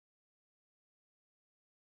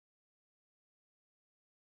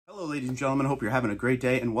Hello, ladies and gentlemen. Hope you're having a great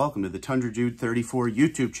day and welcome to the TundraDude34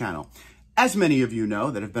 YouTube channel. As many of you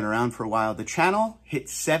know that have been around for a while, the channel hit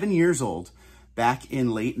 7 years old back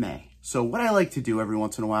in late May. So what I like to do every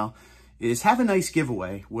once in a while is have a nice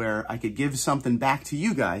giveaway where I could give something back to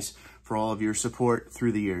you guys for all of your support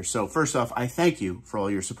through the years. So first off, I thank you for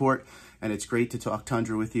all your support, and it's great to talk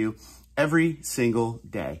Tundra with you every single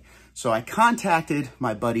day. So I contacted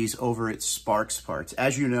my buddies over at Sparks Parts.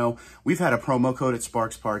 As you know, we've had a promo code at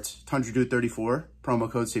Sparks Parts, TundraDude34. Promo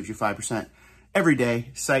code saves you 5% every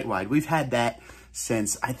day, site-wide. We've had that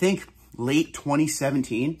since, I think, late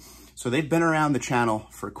 2017. So they've been around the channel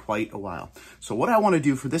for quite a while. So what I want to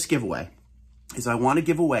do for this giveaway is I want to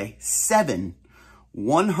give away 7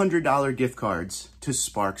 $100 gift cards to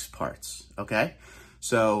Sparks Parts, okay?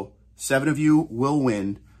 So 7 of you will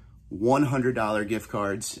win $100 gift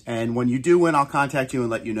cards. And when you do win, I'll contact you and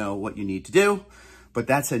let you know what you need to do. But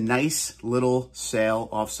that's a nice little sale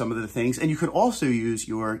off some of the things. And you could also use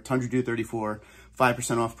your TundraDude34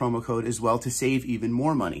 5% off promo code as well to save even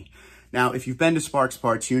more money. Now, if you've been to Sparks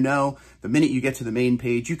Parts, you know the minute you get to the main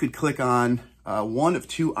page, you could click on one of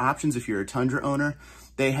 2 options if you're a Tundra owner.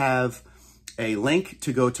 They have a link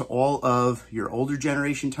to go to all of your older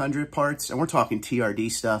generation Tundra parts. And we're talking TRD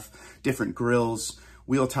stuff, different grills,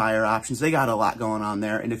 wheel tire options. They got a lot going on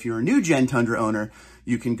there. And if you're a new gen Tundra owner,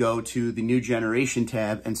 you can go to the new generation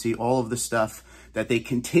tab and see all of the stuff that they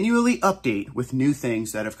continually update with new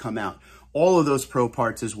things that have come out. All of those pro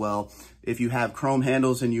parts as well. If you have chrome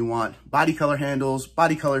handles and you want body color handles,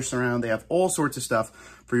 body color surround, they have all sorts of stuff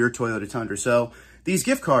for your Toyota Tundra. So these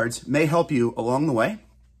gift cards may help you along the way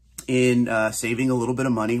in saving a little bit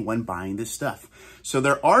of money when buying this stuff. So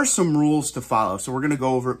there are some rules to follow. So we're going to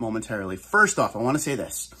go over it momentarily. First off, I want to say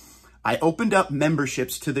this. I opened up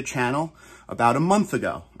memberships to the channel about a month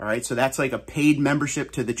ago. All right. So that's like a paid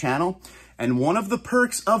membership to the channel. And one of the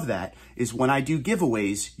perks of that is when I do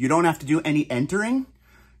giveaways, you don't have to do any entering.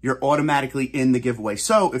 You're automatically in the giveaway.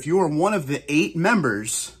 So if you are one of the 8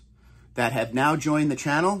 members that have now joined the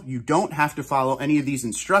channel, you don't have to follow any of these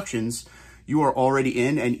instructions. You are already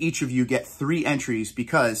in, and each of you get 3 entries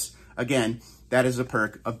because, again, that is a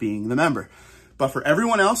perk of being the member. But for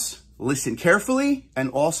everyone else, listen carefully, and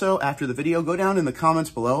also after the video, go down in the comments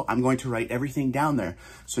below. I'm going to write everything down there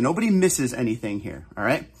so nobody misses anything here, all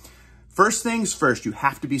right? First things first, you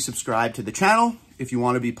have to be subscribed to the channel if you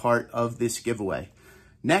want to be part of this giveaway.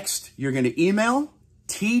 Next, you're going to email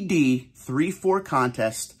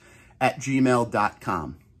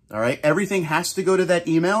td34contest@gmail.com, all right? Everything has to go to that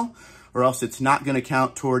email or else it's not going to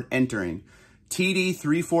count toward entering.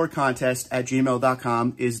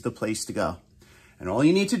 td34contest@gmail.com is the place to go. And all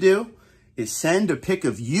you need to do is send a pic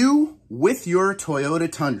of you with your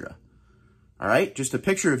Toyota Tundra. All right? Just a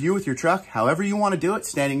picture of you with your truck, however you want to do it,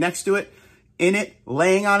 standing next to it, in it,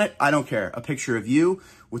 laying on it, I don't care. A picture of you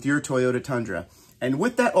with your Toyota Tundra. And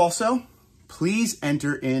with that also, please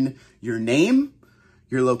enter in your name,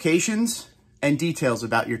 your locations, and details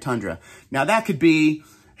about your Tundra. Now that could be,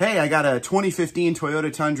 hey, I got a 2015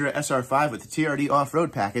 Toyota Tundra SR5 with the TRD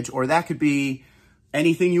off-road package, or that could be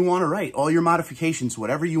anything you want to write, all your modifications,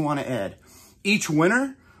 whatever you want to add. Each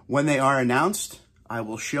winner, when they are announced, I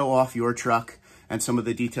will show off your truck and some of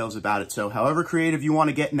the details about it. So however creative you want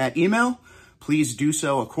to get in that email, please do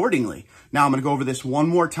so accordingly. Now I'm going to go over this one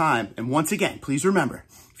more time. And once again, please remember,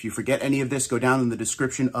 if you forget any of this, go down in the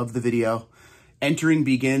description of the video. Entering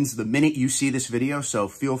begins the minute you see this video, so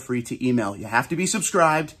feel free to email. You have to be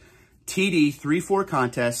subscribed,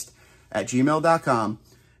 td34contest@gmail.com.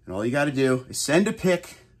 And all you got to do is send a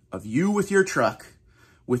pic of you with your truck,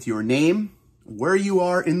 with your name, where you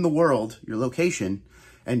are in the world, your location,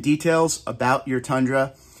 and details about your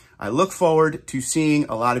Tundra. I look forward to seeing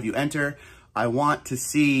a lot of you enter. I want to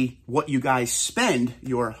see what you guys spend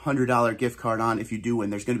your $100 gift card on if you do win.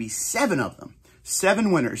 There's going to be 7 of them.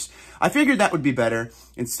 7 winners. I figured that would be better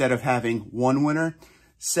instead of having 1 winner.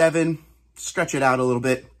 7, stretch it out a little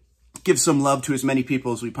bit. Give some love to as many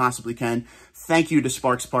people as we possibly can. Thank you to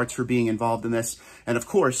Sparks Parts for being involved in this. And of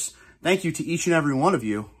course, thank you to each and every one of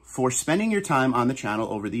you for spending your time on the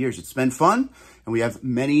channel over the years. It's been fun, and we have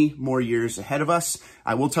many more years ahead of us.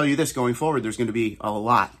 I will tell you this, going forward, there's going to be a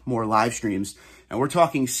lot more live streams. And we're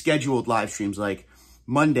talking scheduled live streams like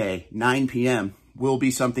Monday, 9 p.m. will be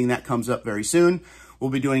something that comes up very soon. We'll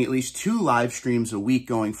be doing at least 2 live streams a week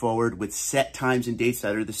going forward with set times and dates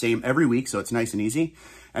that are the same every week, so it's nice and easy.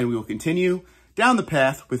 And we will continue down the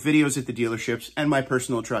path with videos at the dealerships and my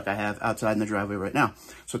personal truck I have outside in the driveway right now.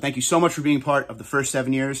 So thank you so much for being part of the first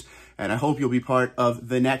 7 years, and I hope you'll be part of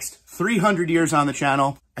the next 300 years on the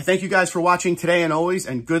channel. I thank you guys for watching today and always,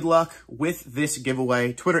 and good luck with this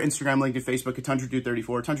giveaway. Twitter, Instagram, LinkedIn, Facebook at TundraDude34,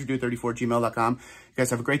 TundraDude34 gmail.com. You guys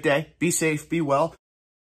have a great day. Be safe, be well.